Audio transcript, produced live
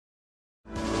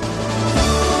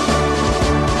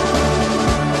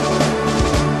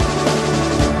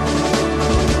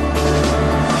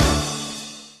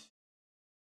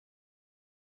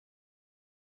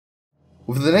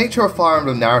With the nature of Fire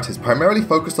Emblem narratives primarily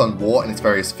focused on war and its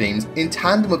various themes, in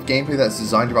tandem with gameplay that's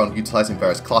designed around utilizing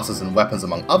various classes and weapons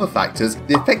among other factors,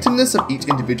 the effectiveness of each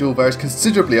individual varies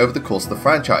considerably over the course of the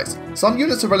franchise. Some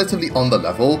units are relatively on the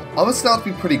level, others stand out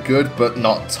to be pretty good but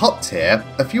not top tier,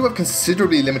 a few have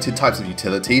considerably limited types of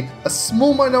utility, a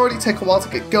small minority take a while to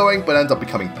get going but end up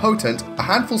becoming potent, a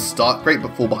handful start great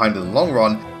but fall behind in the long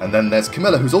run, and then there's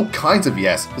Camilla, who's all kinds of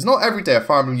yes. It's not every day a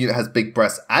Fire Emblem unit has big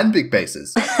breasts and big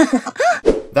bases.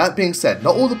 That being said,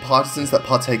 not all the partisans that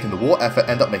partake in the war effort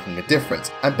end up making a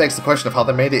difference, and begs the question of how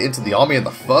they made it into the army in the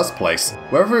first place.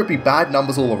 Whether it be bad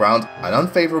numbers all around, an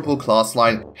unfavourable class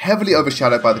line, heavily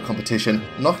overshadowed by the competition,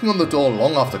 knocking on the door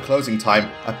long after closing time,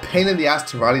 a pain in the ass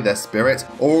to rally their spirit,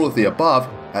 or all of the above,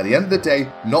 at the end of the day,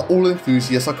 not all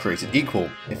enthusiasts are created equal.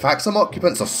 In fact, some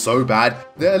occupants are so bad,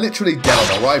 they're literally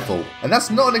dead on arrival. And that's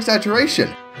not an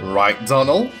exaggeration. Right,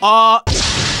 Donald?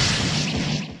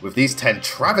 With these 10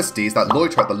 travesties that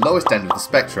loiter at the lowest end of the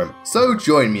spectrum. So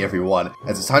join me everyone,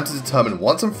 as it's time to determine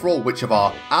once and for all which of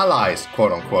our allies,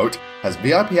 quote unquote, has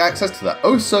VIP access to the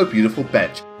oh so beautiful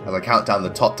bench, as I count down the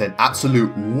top 10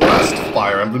 absolute worst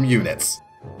Fire Emblem units.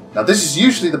 Now this is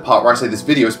usually the part where I say this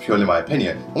video is purely my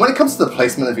opinion, and when it comes to the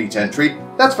placement of each entry,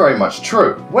 that's very much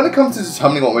true. When it comes to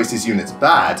determining what makes these units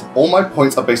bad, all my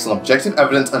points are based on objective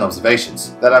evidence and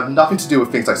observations that have nothing to do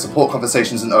with things like support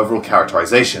conversations and overall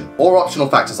characterization, or optional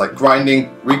factors like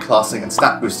grinding, reclassing and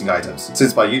stat boosting items,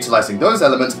 since by utilizing those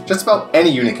elements, just about any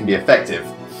unit can be effective.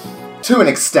 To an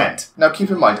extent. Now keep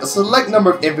in mind, a select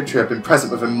number of infantry have been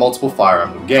present within multiple Fire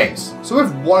Emblem games, so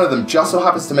if one of them just so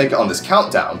happens to make it on this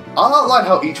countdown, I'll outline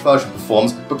how each version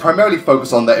performs, but primarily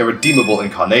focus on their irredeemable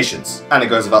incarnations. And it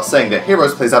goes without saying that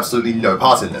Heroes plays absolutely no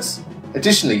part in this.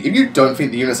 Additionally, if you don't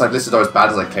think the units I've listed are as bad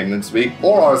as I claim them to be,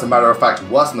 or are as a matter of fact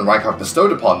worse than the rank I've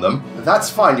bestowed upon them, that's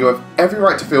fine, you have every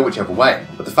right to feel whichever way.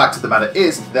 But the fact of the matter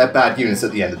is, they're bad units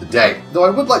at the end of the day. Though I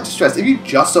would like to stress, if you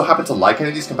just so happen to like any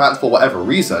of these combatants for whatever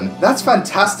reason, that's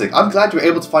fantastic. I'm glad you're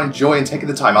able to find joy in taking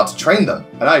the time out to train them.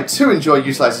 And I too enjoy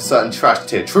utilizing certain trash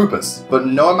tier troopers. But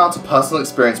no amount of personal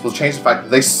experience will change the fact that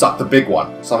they suck the big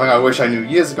one. Something I wish I knew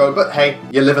years ago, but hey,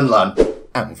 you live and learn.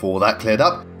 And with all that cleared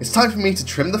up, it's time for me to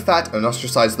trim the fat and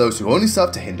ostracize those who only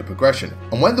serve to hinder progression.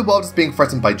 And when the world is being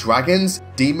threatened by dragons,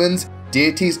 demons,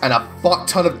 deities, and a fuck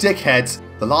ton of dickheads,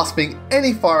 the last thing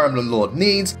any Fire Emblem Lord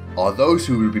needs are those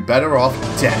who would be better off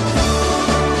dead.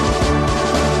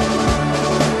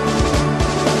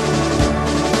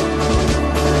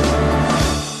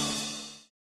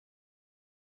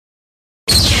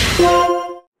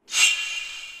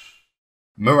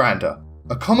 Miranda.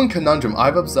 A common conundrum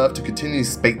I've observed to continually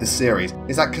spate the series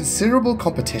is that considerable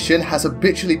competition has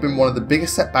habitually been one of the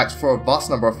biggest setbacks for a vast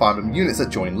number of Fire Emblem units that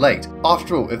join late.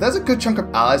 After all, if there's a good chunk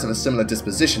of allies of a similar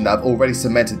disposition that have already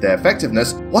cemented their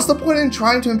effectiveness, what's the point in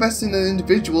trying to invest in an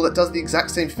individual that does the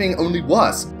exact same thing, only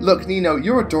worse? Look, Nino,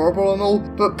 you're adorable and all,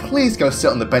 but please go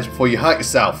sit on the bench before you hurt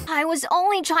yourself. I was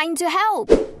only trying to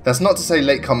help. That's not to say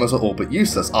latecomers are all but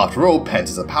useless, after all, Pent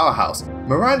is a powerhouse.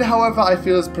 Miranda, however, I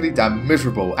feel is pretty damn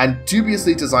miserable, and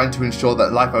dubiously designed to ensure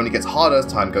that life only gets harder as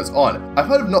time goes on. I've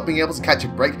heard of not being able to catch a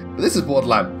break, but this is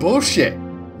borderline bullshit.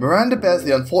 Miranda bears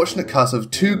the unfortunate curse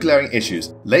of two glaring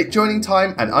issues: late joining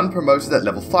time and unpromoted at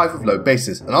level 5 with low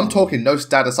bases, and I'm talking no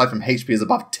stat aside from HP is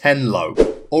above 10 low.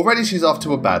 Already she's off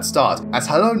to a bad start, as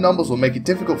her low numbers will make it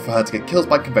difficult for her to get kills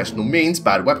by conventional means,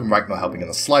 bad weapon rank not helping in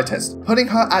the slightest, putting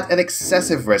her at an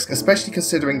excessive risk, especially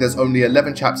considering there's only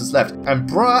 11 chapters left, and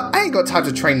bruh, I ain't got time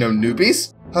to train no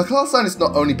newbies. Her class line is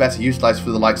not only better utilised for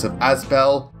the likes of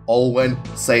Asbel, Olwen,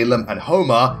 Salem, and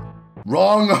Homer.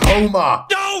 Wrong Homer!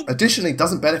 No! Additionally,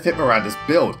 doesn't benefit Miranda's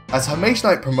build, as her Mage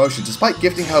Knight promotion, despite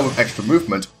gifting her with extra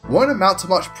movement, won't amount to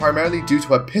much primarily due to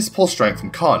her piss poor strength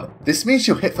and con. This means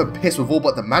she'll hit for piss with all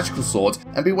but the magical swords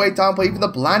and be weighed down by even the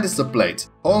blandest of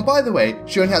blades. Oh, and by the way,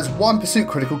 she only has 1 pursuit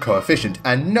critical coefficient,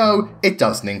 and no, it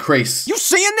doesn't increase. You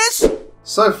seeing this?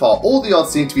 So far, all the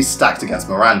odds seem to be stacked against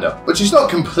Miranda, but she's not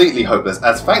completely hopeless,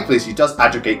 as thankfully she does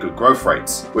aggregate good growth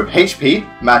rates, with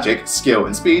HP, magic, skill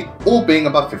and speed all being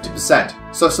above 50%,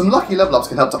 so some lucky level ups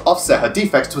can help to offset her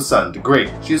defects to a certain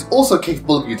degree. She is also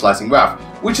capable of utilising Wrath,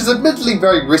 which is admittedly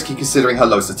very risky considering her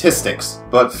low statistics,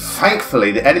 but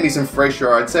thankfully the enemies in Thracia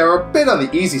I'd say are a bit on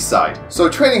the easy side, so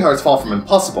training her is far from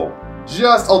impossible.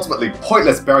 Just ultimately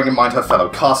pointless bearing in mind her fellow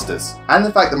casters, and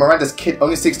the fact that Miranda's kit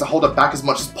only seeks to hold her back as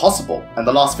much as possible, and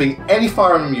the last thing any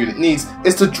Fire Emblem unit needs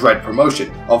is to dread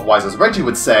promotion, otherwise as Reggie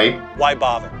would say, why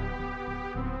bother?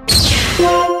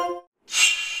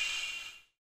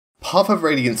 Path of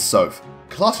Radiant Soph.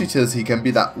 Class utility can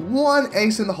be that one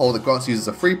ace in the hole that grants users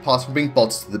a free pass from being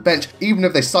bolted to the bench even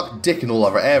if they suck dick in all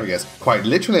other areas, quite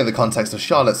literally in the context of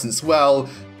Charlotte since, well,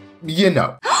 you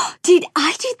know. Did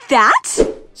I do that?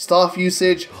 Staff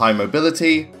usage, high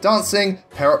mobility, dancing,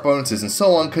 pair-up bonuses and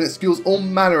so on can excuse all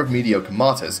manner of mediocre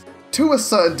martyrs. To a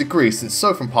certain degree, since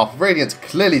So from Path of Radiance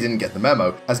clearly didn't get the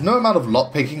memo, as no amount of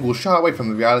lockpicking will shy away from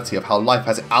the reality of how life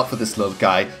has it out for this little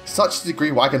guy, such a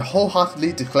degree where I can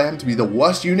wholeheartedly declare him to be the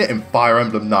worst unit in Fire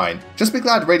Emblem 9. Just be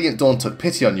glad Radiant Dawn took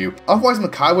pity on you, otherwise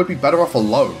Makai would be better off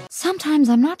alone. Sometimes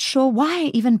I'm not sure why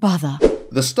I even bother.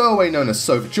 The stowaway known as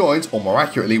Soph joins, or more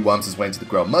accurately worms his way into the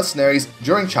Grail Mercenaries,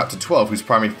 during Chapter 12, whose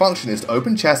primary function is to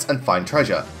open chests and find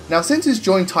treasure. Now since his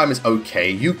join time is okay,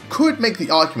 you could make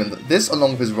the argument that this,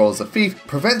 along with his role as a thief,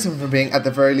 prevents him from being at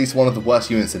the very least one of the worst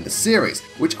units in the series,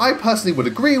 which I personally would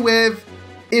agree with,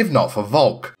 if not for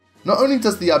Volk. Not only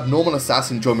does the abnormal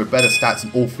assassin join with better stats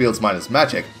in all fields minus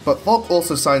magic, but Volk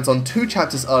also signs on 2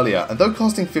 chapters earlier, and though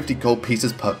costing 50 gold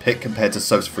pieces per pick compared to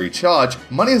Soph's free charge,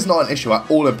 money is not an issue at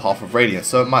all in Path of Radiance,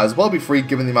 so it might as well be free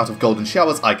given the amount of golden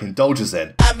showers Ike indulges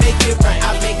in.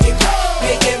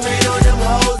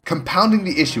 Compounding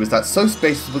the issue is that Soph's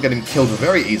bases will get him killed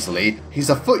very easily. He's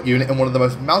a foot unit in one of the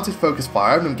most mounted focused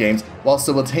Fire Emblem games, while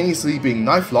simultaneously being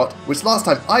knife locked, which last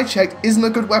time I checked isn't a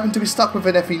good weapon to be stuck with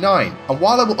in FE9. And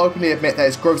while I will openly admit that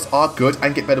his growths are good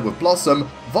and get better with Blossom,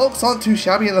 Volks aren't too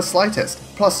shabby in the slightest.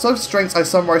 Plus Soph's strengths I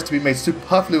summarise to be made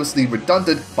superfluously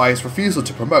redundant by his refusal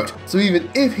to promote, so even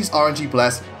if he's RNG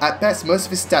blessed, at best most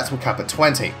of his stats will cap at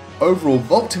 20. Overall,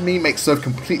 Volk to me makes Soph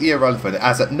completely irrelevant,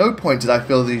 as at no point did I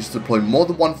feel that he should deploy more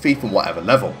than one thief on whatever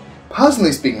level.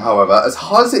 Personally speaking, however, as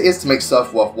hard as it is to make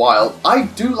Soph worthwhile, I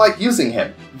do like using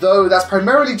him, though that's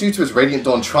primarily due to his Radiant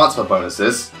Dawn transfer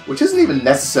bonuses, which isn't even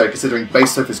necessary considering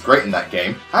base Soph is great in that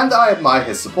game, and I admire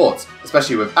his support,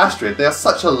 especially with Astrid. They are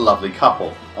such a lovely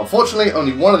couple. Unfortunately,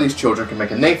 only one of these children can make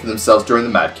a name for themselves during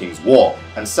the Mad King's War,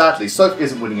 and sadly Soph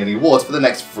isn't winning any awards for the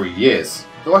next 3 years.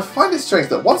 Though I find it strange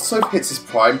that once Soph hits his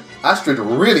prime, Astrid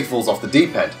really falls off the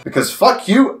deep end, because fuck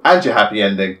you and your happy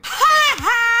ending.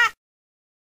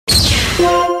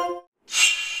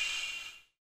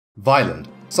 Violent.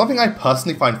 Something I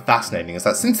personally find fascinating is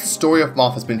that since the story of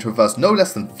Marth has been traversed no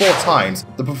less than 4 times,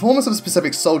 the performance of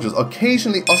specific soldiers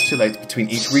occasionally oscillates between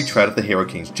each retread of the Hero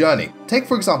King's journey. Take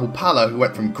for example Pala, who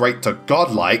went from great to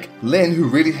godlike, Lyn, who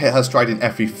really hit her stride in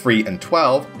FE3 and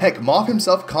 12, heck, Marth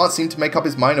himself can't seem to make up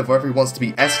his mind of whether he wants to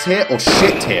be S tier or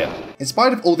shit tier. In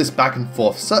spite of all this back and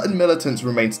forth, certain militants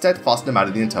remain steadfast no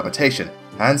matter the interpretation.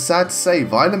 And sad to say,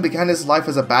 Violent began his life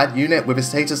as a bad unit with his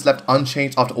status left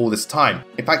unchanged after all this time.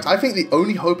 In fact, I think the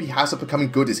only hope he has of becoming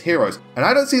good is Heroes, and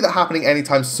I don't see that happening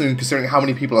anytime soon considering how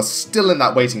many people are still in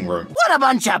that waiting room. What a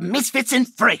bunch of misfits and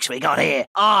freaks we got here!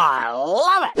 I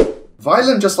love it!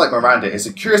 Violent, just like Miranda, is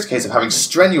a curious case of having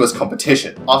strenuous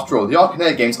competition. After all, the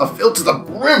Arcanair games are filled to the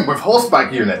brim with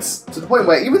horseback units, to the point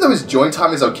where even though his join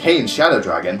time is okay in Shadow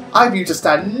Dragon, I view to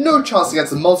stand no chance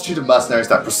against the multitude of mercenaries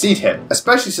that precede him,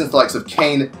 especially since the likes of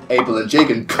Kain, Abel and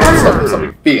Jagan can't stop him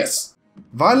something fierce.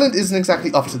 Violent isn't exactly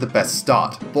off to the best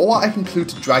start, but what I conclude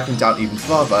to drag him down even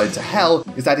further into hell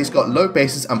is that he's got low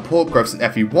bases and poor growths in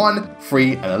FE1,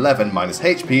 3 and 11 minus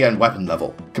HP and weapon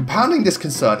level. Compounding this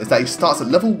concern is that he starts at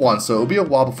level 1, so it'll be a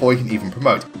while before he can even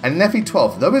promote, and in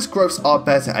FE12, though his growths are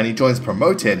better and he joins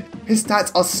promoted, his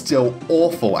stats are still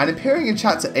awful, and appearing in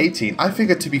chapter 18 I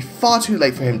figured to be far too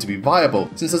late for him to be viable,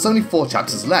 since there's only 4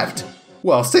 chapters left.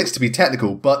 Well, 6 to be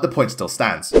technical, but the point still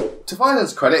stands. To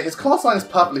Violent's credit, his class line is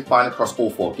perfectly fine across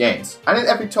all 4 games, and in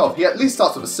FE12 he at least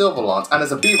starts with a Silver Lance and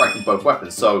has a B rank in both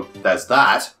weapons, so there's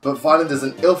that. But Violent is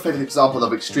an ill-fated example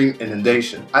of extreme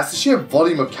inundation, as the sheer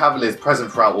volume of Cavaliers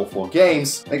present throughout all 4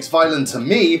 games makes Violent, to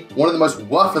me, one of the most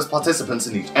worthless participants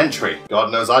in each entry.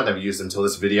 God knows I'd never used him until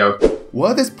this video.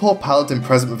 Were this poor paladin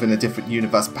present within a different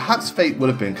universe, perhaps fate would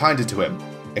have been kinder to him.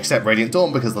 Except Radiant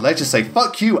Dawn, because the legends say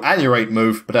fuck you and your 8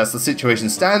 move, but as the situation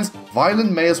stands,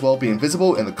 Violent may as well be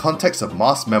invisible in the context of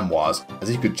Marth's memoirs, as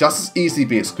he could just as easily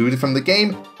be excluded from the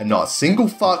game, and not a single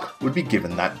fuck would be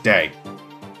given that day.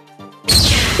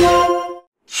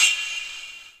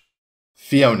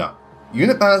 Fiona.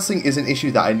 Unit balancing is an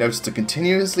issue that I noticed to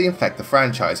continuously infect the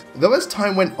franchise, though as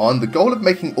time went on, the goal of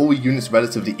making all units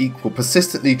relatively equal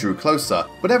persistently drew closer,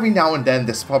 but every now and then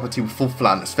this property would fall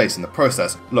flat on its face in the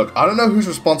process. Look, I don't know who's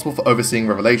responsible for overseeing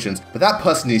Revelations, but that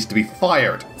person needs to be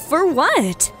fired. For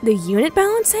what? The unit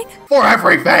balancing? For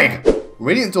everything!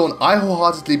 Radiant Dawn I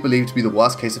wholeheartedly believe to be the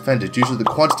worst case offender due to the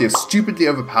quantity of stupidly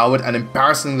overpowered and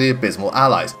embarrassingly abysmal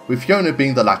allies, with Fiona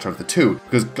being the latter of the two,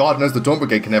 because God knows the Dawn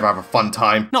Brigade can never have a fun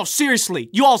time. No, seriously,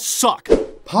 you all suck!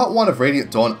 Part 1 of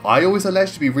Radiant Dawn I always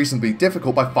alleged to be reasonably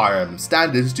difficult by Fire Emblem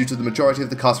standards due to the majority of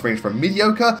the cast range from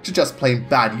mediocre to just plain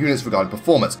bad units regarding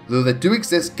performance, though there do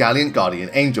exist Gallant Guardian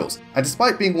Angels. And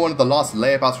despite being one of the last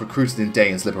layabouts recruited in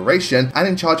Daemon's Liberation and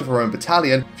in charge of her own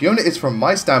battalion, Fiona is from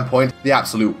my standpoint the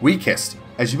absolute weakest.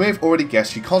 As you may have already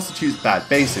guessed, she constitutes bad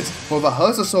bases, however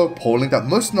hers are so appalling that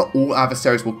most if not all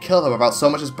adversaries will kill her without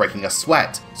so much as breaking a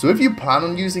sweat. So if you plan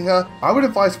on using her, I would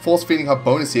advise force feeding her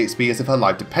bonus EXP as if her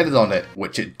life depended on it,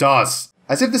 which it does.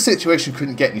 As if the situation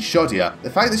couldn't get any shoddier, the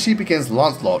fact that she begins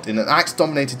Lancelot in an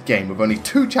axe-dominated game with only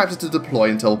 2 chapters to deploy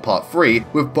until part 3,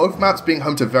 with both maps being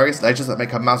home to various ledgers that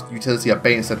make her mouse utility a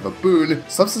bane instead of a boon,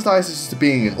 subsidizes to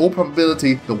being in all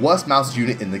probability the worst mouse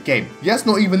unit in the game. Yes,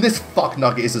 not even this fuck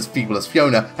nugget is as feeble as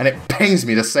Fiona, and it pains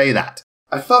me to say that.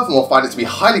 I furthermore find it to be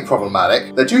highly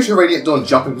problematic that due to Radiant Dawn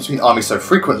jumping between armies so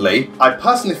frequently, I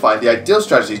personally find the ideal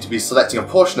strategy to be selecting a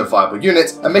portion of viable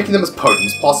units and making them as potent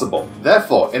as possible.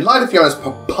 Therefore, in light of Fiona's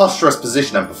preposterous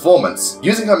position and performance,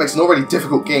 using her makes an already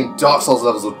difficult game Dark Souls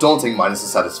levels of daunting minus the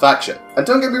satisfaction. And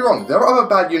don't get me wrong, there are other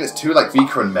bad units too like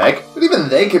Vika and Meg, but even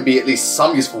they can be at least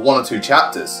some use for 1 or 2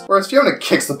 chapters, whereas Fiona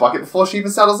kicks the bucket before she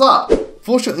even saddles up.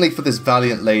 Fortunately for this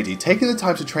valiant lady, taking the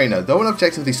time to train her, though an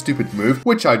objectively stupid move,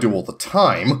 which I do all the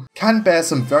time, can bear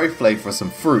some very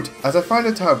flavoursome fruit, as I find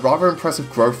her to have rather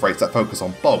impressive growth rates that focus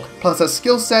on bulk, plus her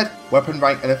skill set, weapon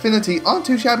rank and affinity aren't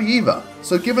too shabby either.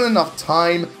 So given enough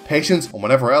time, patience, or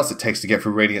whatever else it takes to get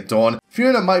through Radiant Dawn,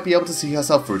 Fiona might be able to see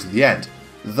herself through to the end.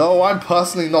 Though I'm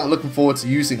personally not looking forward to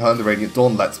using her in the Radiant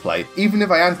Dawn Let's Play, even if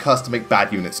I am cursed to make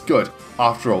bad units good.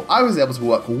 After all, I was able to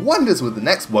work wonders with the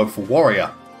next woeful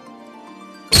warrior.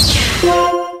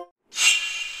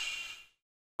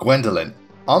 Gwendolyn.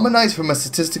 Armor Knights from a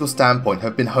statistical standpoint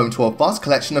have been home to a vast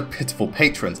collection of pitiful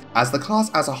patrons, as the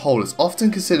class as a whole is often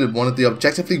considered one of the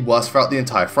objectively worst throughout the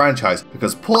entire franchise,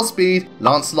 because poor speed,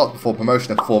 Lancelot before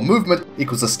promotion and poor movement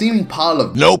equals a steaming pile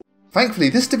of nope. Thankfully,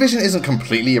 this division isn't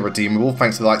completely irredeemable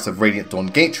thanks to the likes of Radiant Dawn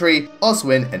Gatry,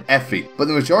 Oswin, and Effie, but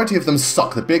the majority of them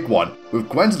suck the big one, with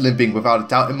Gwendolyn being without a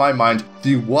doubt in my mind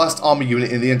the worst armor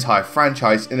unit in the entire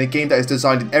franchise in a game that is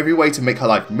designed in every way to make her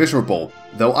life miserable.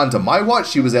 Though under my watch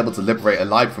she was able to liberate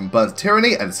Allied from Burn's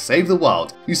tyranny and save the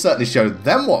world. You certainly showed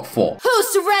them what for.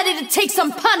 Who's ready to take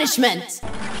some punishment?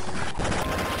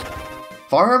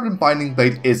 Fire Emblem Binding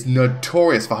Blade is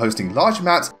notorious for hosting large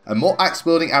maps and more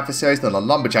axe-wielding adversaries than a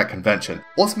lumberjack convention,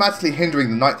 automatically hindering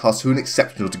the Knight class to an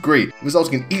exceptional degree,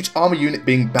 resulting in each armor unit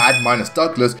being bad minus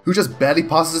Douglas, who just barely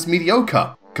passes as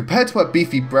mediocre. Compared to her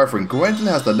beefy brethren, Gwendolyn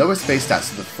has the lowest base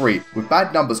stats of the 3, with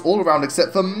bad numbers all around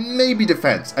except for maybe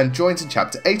defense, and joins in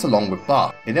chapter 8 along with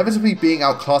Bart, inevitably being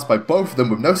outclassed by both of them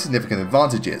with no significant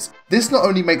advantages. This not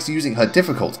only makes using her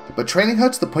difficult, but training her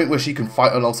to the point where she can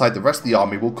fight alongside the rest of the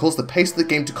army will cause the pace of the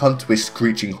game to come to a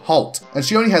screeching halt, and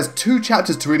she only has 2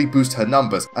 chapters to really boost her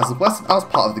numbers, as the Western Isles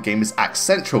part of the game is Axe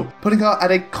Central, putting her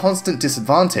at a constant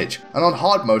disadvantage, and on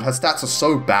hard mode her stats are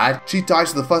so bad, she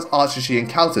dies to the first archer she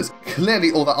encounters,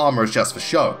 clearly all that armor is just for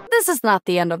show. This is not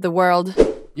the end of the world.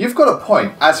 You've got a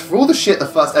point, as for all the shit the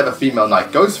first ever female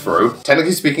knight goes through,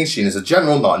 technically speaking she is a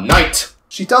general, not a knight.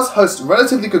 She does host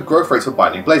relatively good growth rates for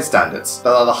Binding Blade standards,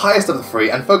 that are the highest of the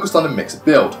 3 and focused on a mixed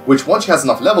build, which once she has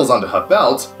enough levels under her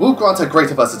belt, will grant her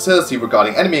greater versatility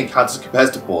regarding enemy encounters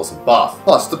compared to Boars and Bath.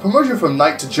 Plus, the promotion from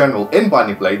Knight to General in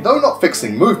Binding Blade, though not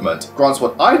fixing movement, grants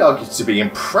what I'd argue to be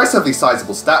impressively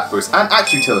sizable stat boost and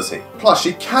axe utility. Plus,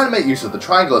 she can make use of the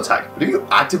triangle attack, but if you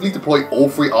actively deploy all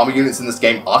 3 armor units in this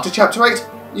game after chapter 8,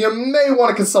 you may want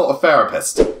to consult a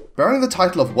therapist. Bearing the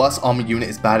title of worst armor unit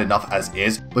is bad enough as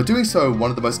is, but doing so in one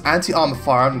of the most anti-armor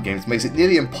Fire Emblem games makes it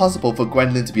nearly impossible for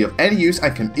Gwendolyn to be of any use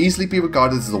and can easily be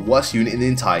regarded as the worst unit in the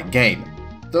entire game.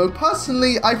 Though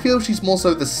personally, I feel she's more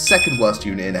so the second worst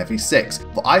unit in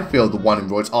FE6, for I feel the one in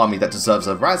Royd's army that deserves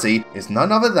a Razzie is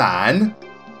none other than...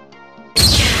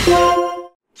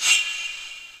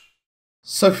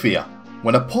 Sophia.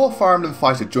 When a poor Fire Emblem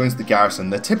fighter joins the garrison,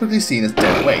 they're typically seen as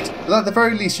dead weight, but at the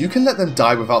very least you can let them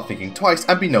die without thinking twice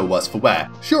and be no worse for wear.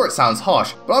 Sure, it sounds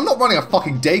harsh, but I'm not running a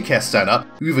fucking daycare center.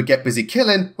 You either get busy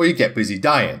killing, or you get busy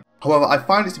dying. However, I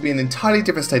find it to be an entirely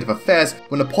different state of affairs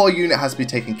when a poor unit has to be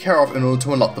taken care of in order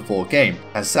to unlock the full game.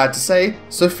 And sad to say,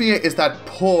 Sophia is that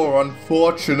poor,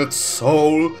 unfortunate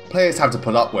soul players have to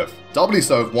put up with. Doubly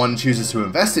so if one chooses to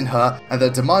invest in her and the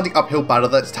demanding uphill battle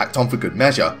that's tacked on for good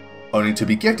measure, only to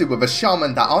be gifted with a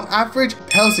shaman that on average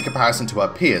pales in comparison to her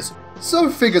peers. So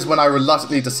figures when I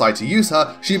reluctantly decide to use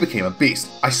her, she became a beast.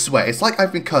 I swear, it's like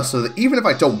I've been cursed so that even if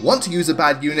I don't want to use a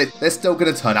bad unit, they're still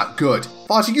gonna turn out good.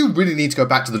 Farty, you really need to go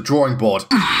back to the drawing board.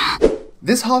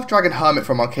 This half-dragon hermit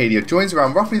from Arcadia joins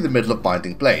around roughly the middle of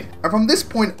Binding Blade, and from this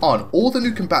point on, all the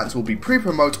new combatants will be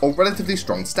pre-promote or relatively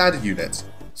strong standard units.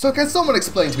 So can someone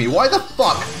explain to me why the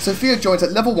fuck Sophia joins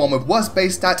at level 1 with worse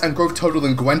base stat and growth total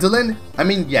than Gwendolyn? I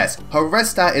mean, yes, her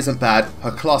res stat isn't bad, her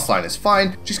class line is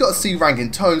fine, she's got a C rank in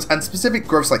tones, and specific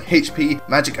growths like HP,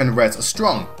 magic and res are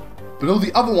strong. But all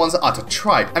the other ones are utter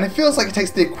tripe, and it feels like it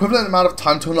takes the equivalent amount of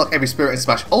time to unlock every spirit in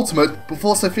Smash Ultimate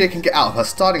before Sophia can get out of her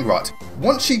starting rut.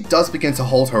 Once she does begin to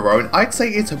hold her own, I'd say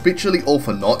it's habitually all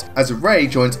for naught, as Ray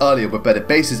joins earlier with better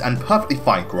bases and perfectly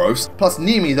fine growths, plus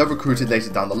Nimi, though recruited later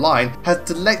down the line, has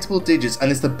delectable digits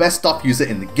and is the best stuff user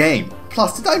in the game.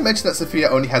 Plus, did I mention that Sophia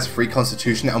only has 3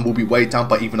 constitution and will be weighed down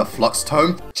by even a flux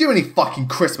tome? Jiminy fucking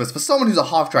Christmas, for someone who's a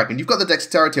half-dragon, you've got the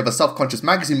dexterity of a self-conscious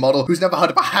magazine model who's never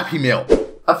heard of a Happy Meal.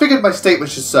 I figured my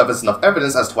statement should serve as enough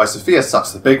evidence as to why Sophia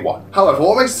sucks the big one. However,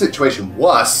 what makes the situation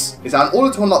worse is that in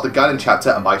order to unlock the Guardian chapter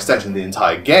and by extension the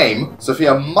entire game,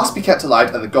 Sophia must be kept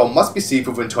alive and the goal must be achieved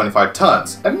within 25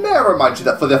 turns. And may I remind you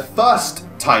that for the first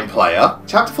time player,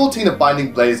 Chapter 14 of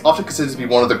Binding Blade is often considered to be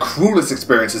one of the cruelest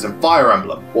experiences in Fire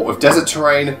Emblem. What with desert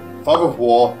terrain, fog of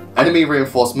war, enemy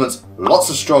reinforcements, lots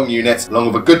of strong units, along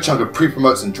with a good chunk of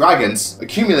pre-promotes and dragons,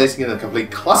 accumulating in a complete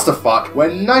clusterfuck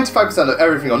where 95% of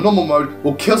everything on normal mode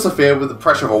will kill Sophia with the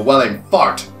pressure of a well-aimed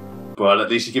fart. But at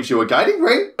least she gives you a guiding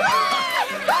ring.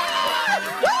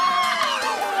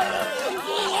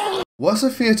 Were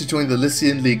Sophia to join the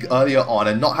Lycian League earlier on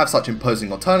and not have such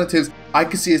imposing alternatives, I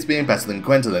could see as being better than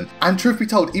Gwendolyn. And truth be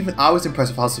told, even I was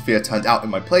impressed with how Sophia turned out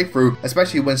in my playthrough,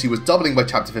 especially when she was doubling by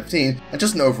chapter 15 and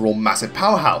just an overall massive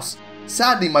powerhouse.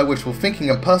 Sadly, my wishful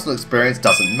thinking and personal experience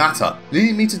doesn't matter,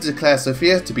 leading me to declare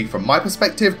Sophia to be, from my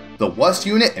perspective, the worst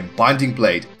unit in Binding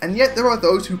Blade. And yet there are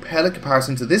those who pale in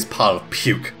comparison to this pile of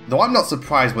puke. Though I'm not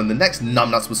surprised when the next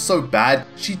numbnuts was so bad,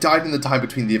 she died in the time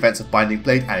between the events of Binding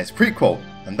Blade and its prequel.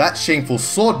 And that shameful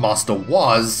Swordmaster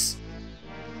was...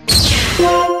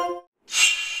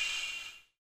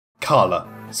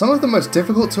 Carla. Some of the most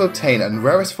difficult to obtain and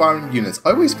rarest Fire Emblem units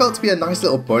always felt to be a nice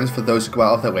little bonus for those who go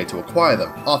out of their way to acquire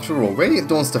them. After all, Radiant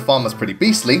Dawn's Stefan was pretty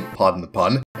beastly, pardon the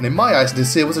pun, and in my eyes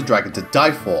Nasir was a dragon to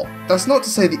die for. That's not to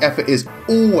say the effort is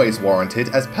always warranted,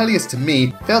 as Peleus to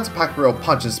me failed to pack a real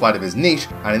punch in spite of his niche,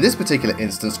 and in this particular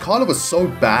instance Carla was so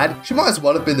bad, she might as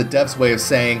well have been the devs' way of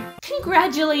saying,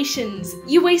 congratulations!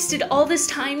 You wasted all this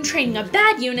time training a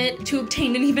bad unit to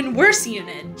obtain an even worse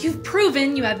unit. You've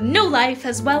proven you have no life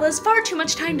as well as far too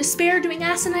much time to spare doing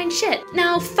asinine shit.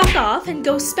 Now fuck off and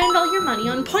go spend all your money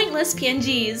on pointless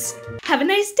PNGs. Have a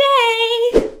nice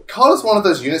day! Carla's one of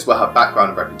those units where her background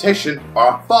and reputation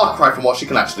are a far cry from what she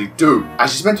can actually do,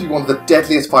 as she's meant to be one of the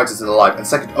deadliest fighters in alive and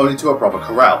second only to her brother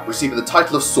Corel, receiving the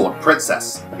title of Sword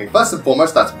Princess. Okay, first and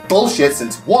foremost, that's bullshit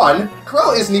since 1,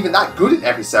 Corel isn't even that good in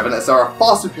every 7 as there are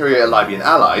far superior Alibian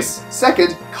allies.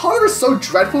 Second, Carla is so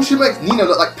dreadful she makes Nino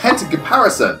look like Pent in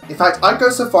comparison. In fact, I'd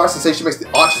go so far as to say she makes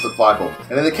the archers look viable,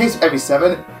 and in the case of every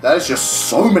 7, that is just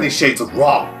so many shades of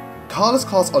wrong. Carla's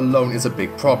class alone is a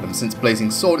big problem, since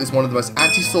Blazing Sword is one of the most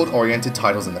anti-sword oriented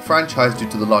titles in the franchise due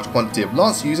to the large quantity of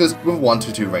lance users with 1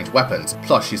 to 2 ranged weapons,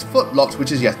 plus she's foot-locked,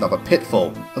 which is yet another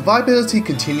pitfall. Her viability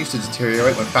continues to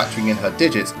deteriorate when factoring in her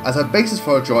digits, as her bases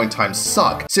for her drawing times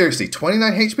suck. Seriously,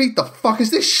 29 HP? The fuck is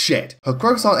this shit? Her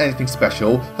growths aren't anything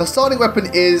special, her starting weapon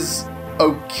is...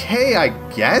 okay, I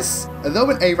guess?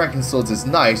 Although an A rank in swords is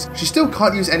nice, she still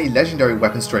can't use any legendary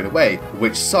weapons straight away,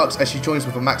 which sucks as she joins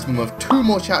with a maximum of 2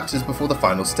 more chapters before the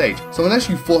final stage. So unless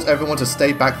you force everyone to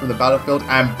stay back from the battlefield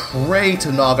and pray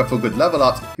to Naga for good level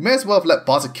ups, you may as well have let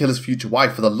Barta kill his future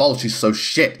wife for the lol she's so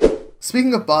shit.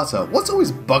 Speaking of Barta, what's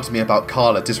always bugged me about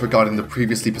Carla, disregarding the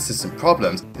previously persistent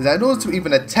problems, is that in order to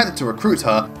even attempt to recruit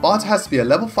her, Barta has to be a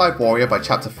level 5 warrior by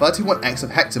chapter 31X of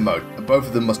Hector mode, and both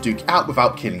of them must duke out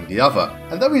without killing the other.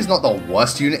 And though he's not the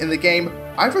worst unit in the game,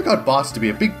 I regard Barta to be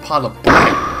a big pile of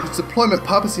bullshit, whose deployment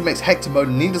purposely makes Hector mode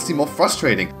needlessly more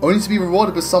frustrating, only to be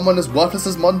rewarded with someone as worthless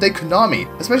as modern day Konami,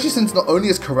 especially since not only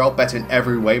is Corel better in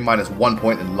every way minus 1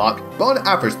 point in luck, but on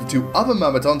average the 2 other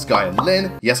Myrmidons, Guy and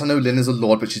Lyn, yes I know Lyn is a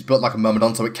lord but she's built like a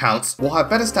Myrmidon so it counts, will have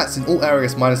better stats in all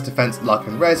areas minus defense, luck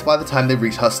and res by the time they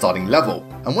reach her starting level.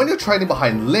 And when you're training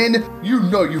behind Lyn, you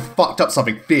know you fucked up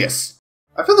something fierce.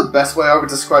 I feel the best way I would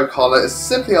describe Carla is to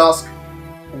simply ask,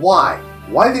 why?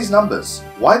 Why these numbers?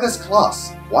 Why this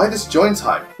class? Why this join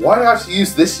time? Why do I have to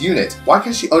use this unit? Why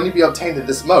can she only be obtained in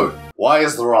this mode? Why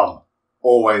is the ROM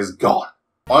always gone?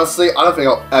 Honestly, I don't think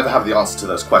I'll ever have the answer to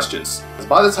those questions, because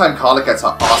by the time Carla gets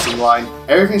her arse in line,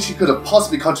 everything she could have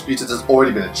possibly contributed has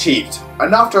already been achieved.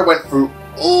 And after I went through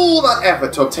all that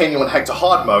effort to obtain you in Hector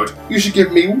hard mode, you should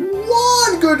give me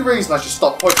one good reason I should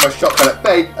stop pointing my shotgun at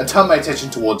Faye and turn my attention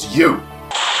towards you.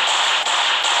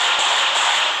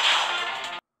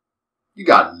 You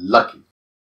got lucky.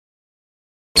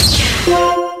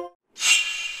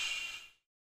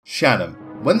 Shannon.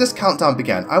 When this countdown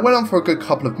began, I went on for a good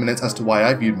couple of minutes as to why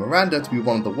I viewed Miranda to be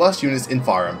one of the worst units in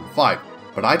Fire Emblem 5.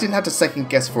 But I didn't have to second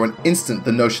guess for an instant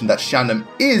the notion that Shannon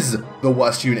is the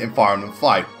worst unit in Fire Emblem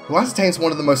 5, who ascertains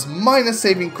one of the most minor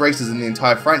saving graces in the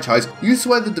entire franchise. You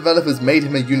swear the developers made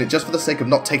him a unit just for the sake of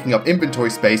not taking up inventory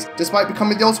space, despite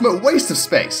becoming the ultimate waste of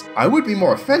space. I would be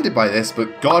more offended by this,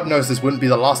 but God knows this wouldn't be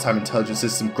the last time Intelligence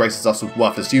System graces us with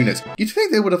worthless units. You'd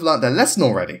think they would have learnt their lesson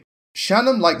already.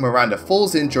 Shannon, like Miranda,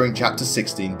 falls in during Chapter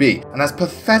 16b, and has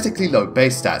pathetically low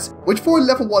base stats, which for a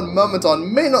level 1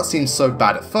 Myrmidon may not seem so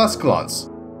bad at first glance.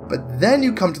 But then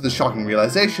you come to the shocking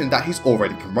realization that he's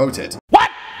already promoted.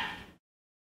 What?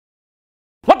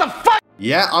 What the fuck?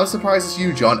 Yeah, I'm surprised as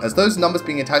you, John, as those numbers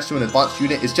being attached to an advanced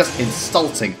unit is just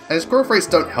insulting, and his growth rates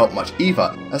don't help much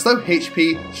either, as though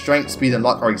HP, strength, speed and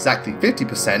luck are exactly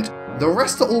 50%, the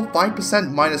rest are all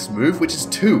 5% minus move, which is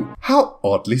 2. How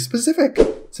oddly specific.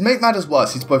 To make matters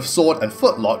worse, he's both sword and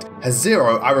foot locked, has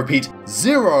 0, I repeat,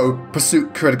 0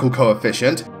 pursuit critical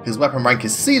coefficient, his weapon rank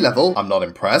is C level, I'm not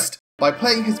impressed. By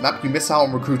playing his map, you miss out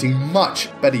on recruiting much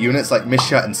better units like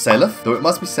Misha and Salif, though it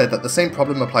must be said that the same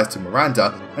problem applies to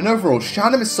Miranda, and overall,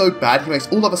 Shannon is so bad he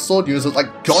makes all other sword units look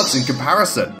like gods in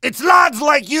comparison. It's lads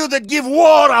like you that give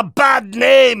war a bad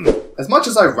name! As much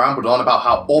as I rambled on about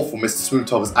how awful Mr.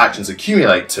 Swoontover's actions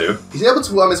accumulate to, he's able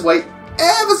to worm his way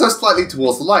ever so slightly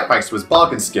towards the light thanks to his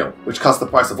bargain skill, which cuts the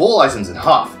price of all items in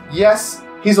half. Yes,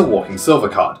 he's a walking silver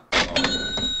card.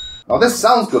 Now this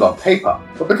sounds good on paper,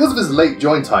 but because of his late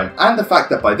join time and the fact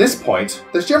that by this point,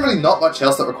 there's generally not much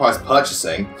else that requires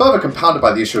purchasing, further compounded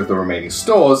by the issue of the remaining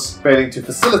stores failing to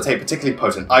facilitate particularly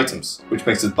potent items, which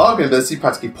makes his bargain ability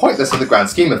practically pointless in the grand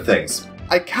scheme of things.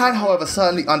 I can, however,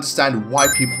 certainly understand why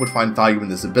people would find value in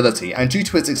this ability, and due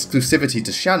to its exclusivity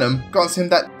to Shannon, grants him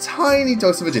that tiny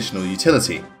dose of additional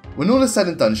utility. When all is said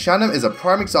and done, Shannon is a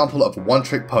prime example of a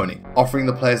one-trick pony, offering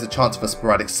the players a chance for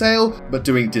sporadic sale, but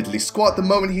doing diddly squat the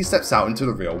moment he steps out into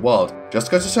the real world. Just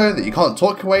goes to show that you can't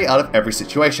talk your way out of every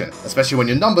situation, especially when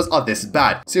your numbers are this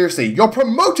bad. Seriously, you're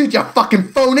promoted, you fucking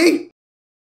phony!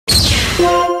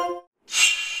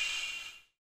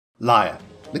 Liar.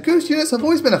 Lagu's units have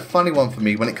always been a funny one for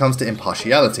me when it comes to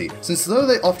impartiality, since though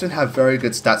they often have very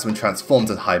good stats when transformed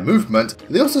and high movement,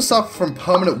 they also suffer from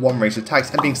permanent one-range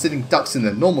attacks and being sitting ducks in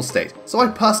their normal state, so I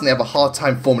personally have a hard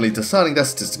time formally discerning their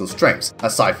statistical strengths,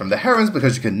 aside from the herons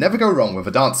because you can never go wrong with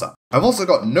a dancer. I've also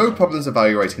got no problems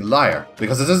evaluating Lyra,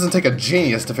 because it doesn't take a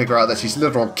genius to figure out that she's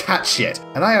literal cat shit,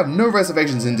 and I have no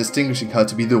reservations in distinguishing her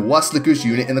to be the worst Lagu's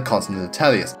unit in the continent of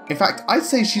Tellius. In fact, I'd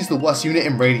say she's the worst unit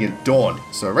in Radiant Dawn,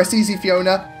 so rest easy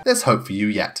Fiona, there's hope for you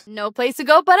yet. No place to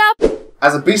go but up!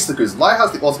 As a beast Lagu's, Lyra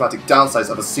has the automatic downsides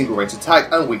of a single range attack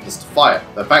and weakness to fire,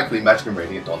 though thankfully magic in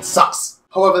Radiant Dawn sucks.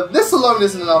 However, this alone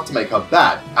isn't enough to make her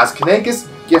bad, as Kanagas,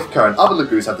 Gifka and other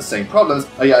Lagus have the same problems,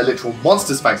 are yet literal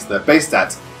monsters thanks to their base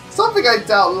stats. Something I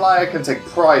doubt Lyra can take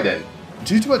pride in.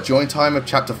 Due to her join time of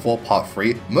Chapter 4 Part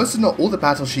 3, most if not all the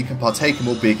battles she can partake in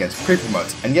will be against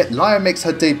pre-promotes, and yet Lyra makes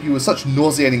her debut with such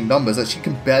nauseating numbers that she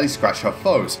can barely scratch her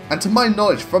foes. And to my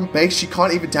knowledge, from base she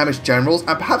can't even damage generals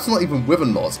and perhaps not even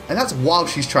Wyvern Lords, and that's while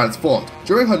she's transformed.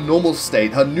 During her normal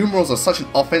state, her numerals are such an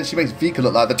offense she makes Vika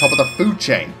look like the top of the food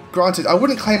chain. Granted, I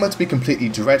wouldn't claim her to be completely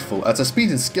dreadful, as her speed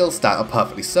and skill stat are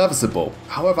perfectly serviceable.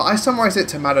 However, I summarise it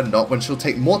to matter not when she'll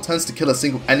take more turns to kill a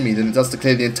single enemy than it does to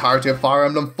clear the entirety of Fire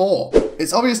Emblem 4.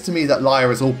 It's obvious to me that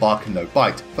Lyra is all bark and no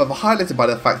bite, further highlighted by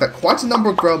the fact that quite a number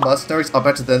of Grail mercenaries are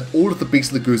better than all of the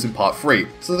Beast Lagus in Part 3,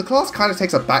 so the class kinda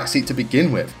takes a backseat to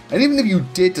begin with. And even if you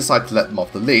did decide to let them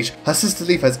off the leash, her sister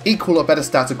Leaf has equal or better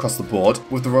stats across the board,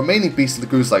 with the remaining Beast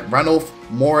Lagus like Ranulf,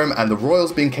 Morim and the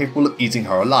Royals being capable of eating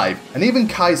her alive, and even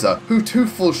Kaiser, who too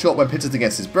falls short when pitted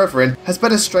against his brethren, has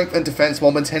better strength and defense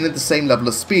while maintaining the same level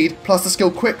of speed, plus the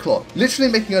skill Quick Claw,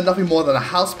 literally making her nothing more than a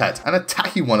house pet, and a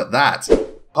tacky one at that.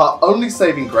 Her only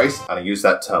saving grace, and I use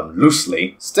that term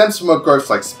loosely, stems from her growths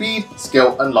like speed,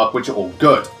 skill and luck, which are all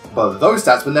good. But those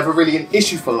stats were never really an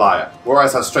issue for Lyra,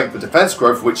 whereas her strength and defense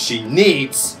growth, which she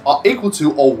needs, are equal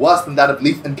to or worse than that of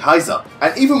Leaf and Kaiser.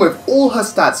 And even with all her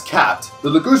stats capped, the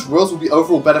Lagu's Royals will be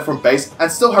overall better from base and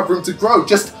still have room to grow,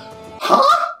 just... huh?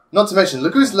 Not to mention,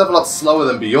 Lagu's level up slower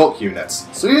than Bjork units,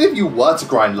 so even if you were to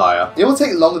grind Lyra, it will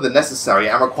take longer than necessary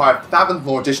and require fathoms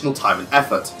more additional time and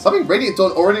effort, something Radiant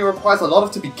Dawn already requires a lot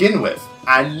of to begin with.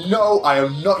 And no, I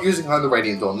am not using her in the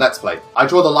Radiant Dawn Let's Play. I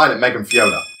draw the line at Meg and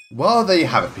Fiona. Well, there you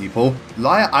have it, people.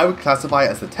 Liar I would classify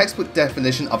as the textbook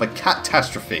definition of a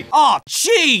catastrophe. Oh,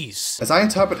 jeez! As I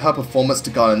interpret her performance to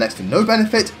garner next to no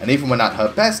benefit, and even when at her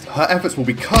best, her efforts will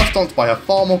be cast on by her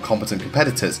far more competent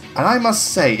competitors. And I must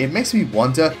say, it makes me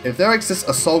wonder if there exists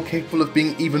a soul capable of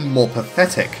being even more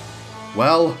pathetic.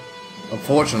 Well,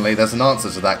 unfortunately, there's an answer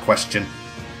to that question.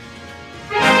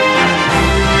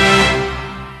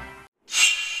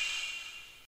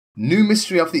 New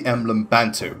mystery of the emblem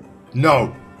Bantu.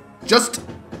 No. Just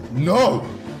no!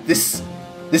 This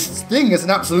thing is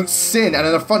an absolute sin and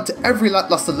an affront to every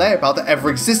lackluster layabout that ever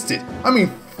existed. I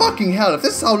mean, fucking hell, if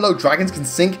this is how low dragons can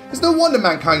sink, it's no wonder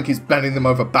mankind keeps bending them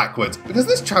over backwards, because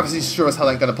this travesty sure as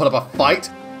hell ain't gonna put up a fight.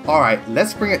 Alright,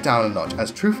 let's bring it down a notch, as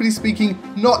truthfully speaking,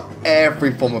 not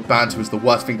every form of Bantu is the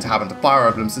worst thing to happen to Fire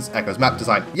Emblem since Echo's map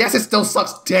design. Yes, it still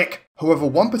sucks dick! However,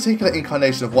 one particular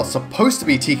incarnation of what's supposed to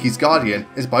be Tiki's Guardian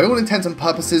is by all intents and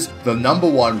purposes the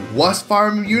 #1 worst Fire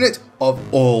Emblem unit of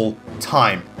all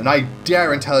time. And I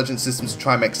dare intelligence systems to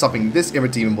try and make something this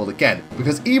irredeemable again,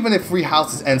 because even if Three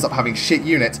Houses ends up having shit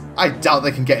units, I doubt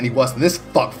they can get any worse than this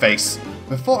fuckface.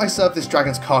 Before I serve this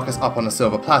dragon's carcass up on a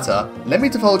silver platter, let me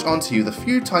divulge onto you the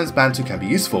few times Bantu can be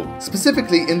useful,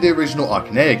 specifically in the original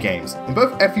Arcanea games. In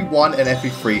both FE1 and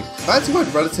FE3, Bantu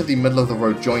had relatively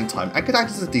middle-of-the-road join time and could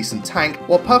act as a decent tank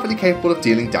while perfectly capable of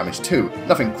dealing damage too.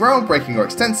 Nothing groundbreaking or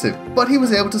extensive, but he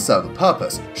was able to serve a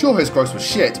purpose. Sure, his growth was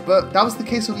shit, but that was the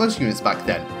case with most units back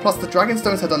then. Plus, the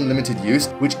Dragonstones had unlimited use,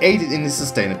 which aided in his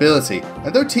sustainability,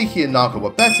 and though Tiki and Naga were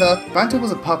better, Bantu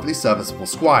was a perfectly serviceable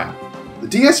squire. The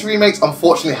DS remakes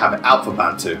unfortunately have it out for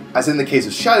Bantu, as in the case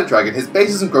of Shadow Dragon, his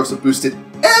bases and growths are boosted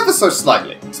ever so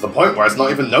slightly, to the point where it's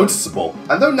not even noticeable.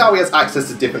 And though now he has access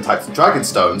to different types of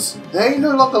Dragonstones, they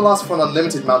no longer last for an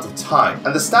unlimited amount of time,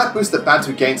 and the stat boosts that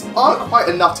Bantu gains aren't quite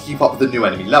enough to keep up with the new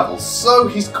enemy levels, so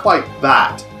he's quite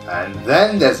bad. And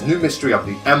then there's new mystery of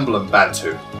the emblem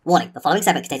Bantu. Warning, the following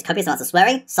segment contains copious amounts of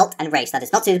swearing, salt, and rage that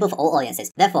is not suitable for all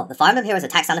audiences. Therefore, the Fire Emblem Heroes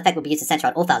attack sound effect will be used to censor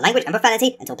out all foul language and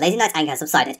profanity until Blazing Knight's anger has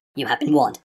subsided. You have been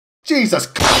warned. Jesus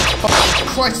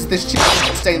Christ, this shit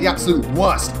is staying the absolute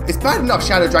worst. It's bad enough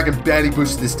Shadow Dragon barely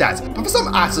boosted his stats, but for some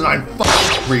asinine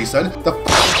reason, the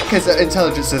his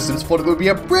intelligence systems thought it would be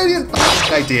a brilliant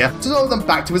idea to lower them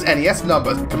back to his NES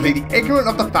numbers, completely ignorant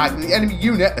of the fact that the enemy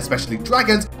unit, especially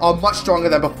dragons, are much stronger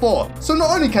than before. So not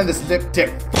only can this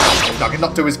lip-dick nugget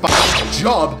not do his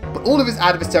job, but all of his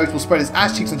adversaries will spread his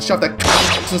ass cheeks and shove their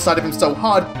inside of him so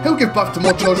hard, he'll give birth to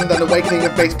more children than Awakening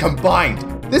and Faith combined.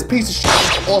 This piece of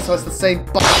shit also has the same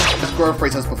as growth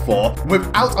rates as before,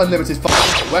 without unlimited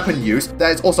weapon use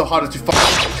that is also harder to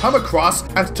come across,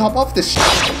 and to top off this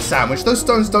sandwich, those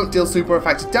stones don't deal super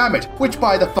effective damage, which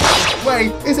by the way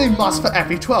is a must for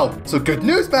FE12. So good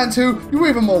news, Bantu, you're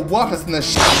even more worthless than the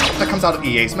shit that comes out of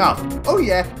EA's mouth. Oh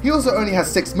yeah, he also only has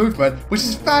 6 movement, which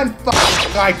is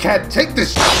I can't take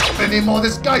this shit anymore,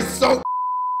 this guy's so—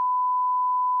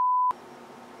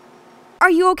 Are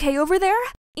you okay over there?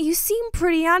 You seem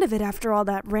pretty out of it after all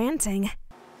that ranting.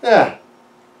 Yeah,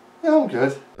 I'm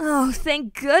good. Oh,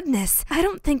 thank goodness. I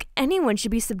don't think anyone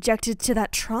should be subjected to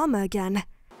that trauma again.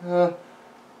 What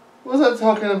was I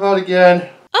talking about again?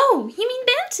 Oh, you mean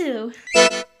Bantu?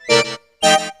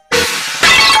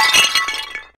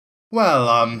 Well,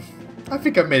 I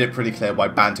think I've made it pretty clear why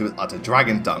Bantu is utter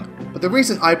dragon dung, but the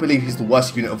reason I believe he's the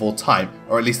worst unit of all time,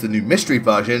 or at least the new mystery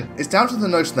version, is down to the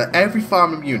notion that every Fire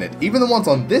Emblem unit, even the ones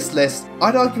on this list,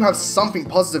 I'd argue have something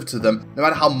positive to them, no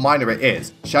matter how minor it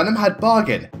is. Shannon had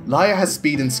bargain, Laia has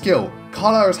speed and skill,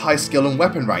 Carla has high skill and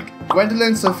weapon rank,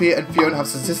 Gwendolyn, Sophia, and Fiona have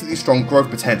statistically strong growth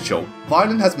potential,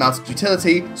 Violin has mounted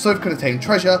utility, Soph can attain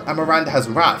treasure, and Miranda has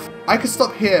wrath. I could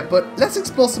stop here, but let's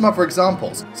explore some other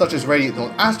examples, such as Radiant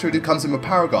Dawn Astrid, who comes in with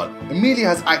Paragon, Amelia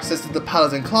has access to the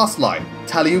Paladin class line,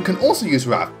 Taliu can also use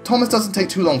Wrath, Thomas doesn't take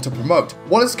too long to promote,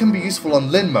 Wallace can be useful on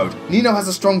Lin mode, Nino has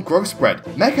a strong growth spread,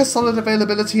 Meg has solid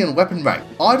availability and weapon rank,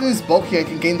 Arden is bulky and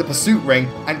can gain the Pursuit Ring,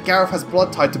 and Gareth has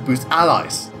Blood Tide to boost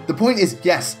allies. The point is,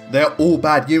 yes, they're all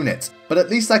bad units, but at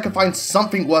least I can find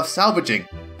something worth salvaging.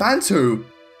 Bantu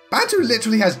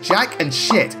literally has jack and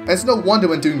shit, and it's no wonder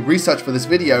when doing research for this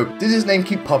video did his name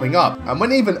keep popping up, and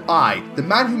when even I, the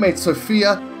man who made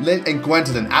Sophia, Lin, and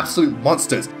Gwendolyn absolute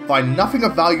monsters, find nothing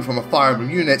of value from a Fire Emblem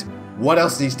unit, what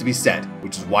else needs to be said?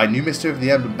 Which is why New Mystery of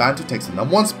the Emblem Bantu takes the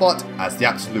 #1 spot as the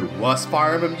absolute worst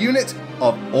Fire Emblem unit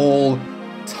of all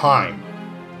time.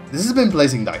 This has been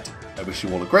Blazing Knight. I wish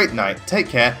you all a great night, take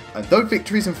care, and though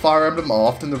victories in Fire Emblem are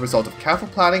often the result of careful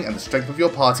planning and the strength of your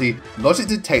party, logic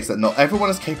dictates that not everyone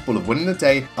is capable of winning the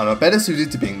day and are better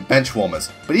suited to being bench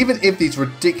warmers. But even if these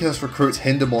ridiculous recruits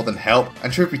hinder more than help,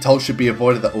 and truth be told should be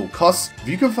avoided at all costs, if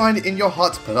you can find it in your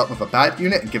heart to put up with a bad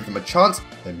unit and give them a chance,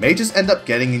 they may just end up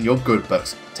getting in your good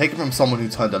books, taken from someone who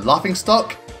turned a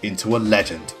laughingstock into a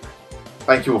legend.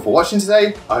 Thank you all for watching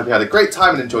today. I hope you had a great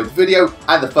time and enjoyed the video,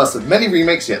 and the first of many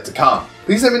remakes yet to come.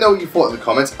 Please let me know what you thought in the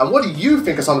comments, and what do you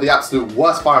think are some of the absolute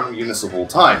worst Fire Emblem units of all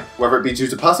time? Whether it be due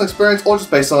to personal experience or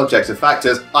just based on objective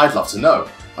factors, I'd love to know.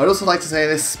 I'd also like to say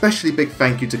an especially big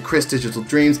thank you to Chris Digital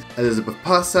Dreams, Elizabeth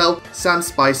Purcell, Sam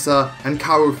Spicer, and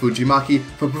Kaoru Fujimaki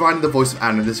for providing the voice of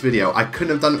Anne in this video. I couldn't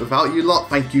have done it without you lot,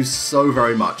 thank you so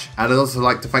very much. And I'd also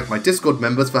like to thank my Discord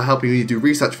members for helping me do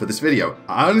research for this video.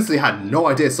 I honestly had no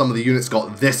idea some of the units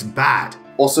got this bad.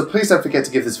 Also, please don't forget to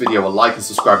give this video a like and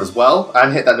subscribe as well,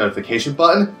 and hit that notification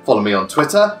button. Follow me on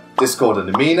Twitter, Discord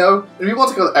and Amino. And if you want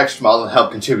to go the extra mile and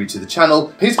help contribute to the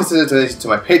channel, please consider donating to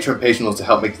my Patreon page in order to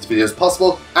help make these videos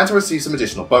possible and to receive some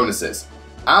additional bonuses.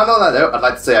 And on that note, I'd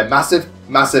like to say a massive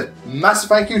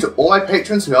thank you to all my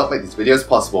patrons who help make these videos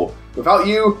possible. Without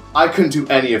you, I couldn't do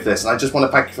any of this, and I just want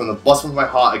to thank you from the bottom of my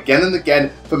heart again and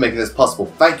again for making this possible.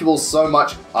 Thank you all so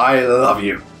much. I love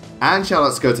you. And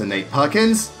shoutouts go to Nate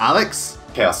Perkins, Alex,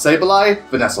 Chaos Sableye,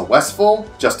 Vanessa Westfall,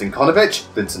 Justin Konovich,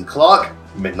 Vincent Clark,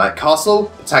 Midnight Castle,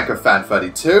 Tanker Fan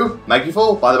 32,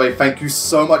 Maggieful, by the way, thank you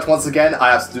so much once again,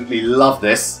 I absolutely love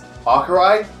this,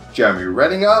 Arkarai, Jeremy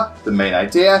Redinger, The Main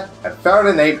Idea, and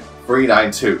Fahrenheit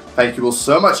 392. Thank you all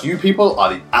so much, you people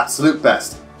are the absolute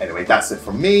best. Anyway, that's it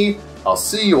from me, I'll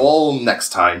see you all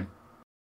next time.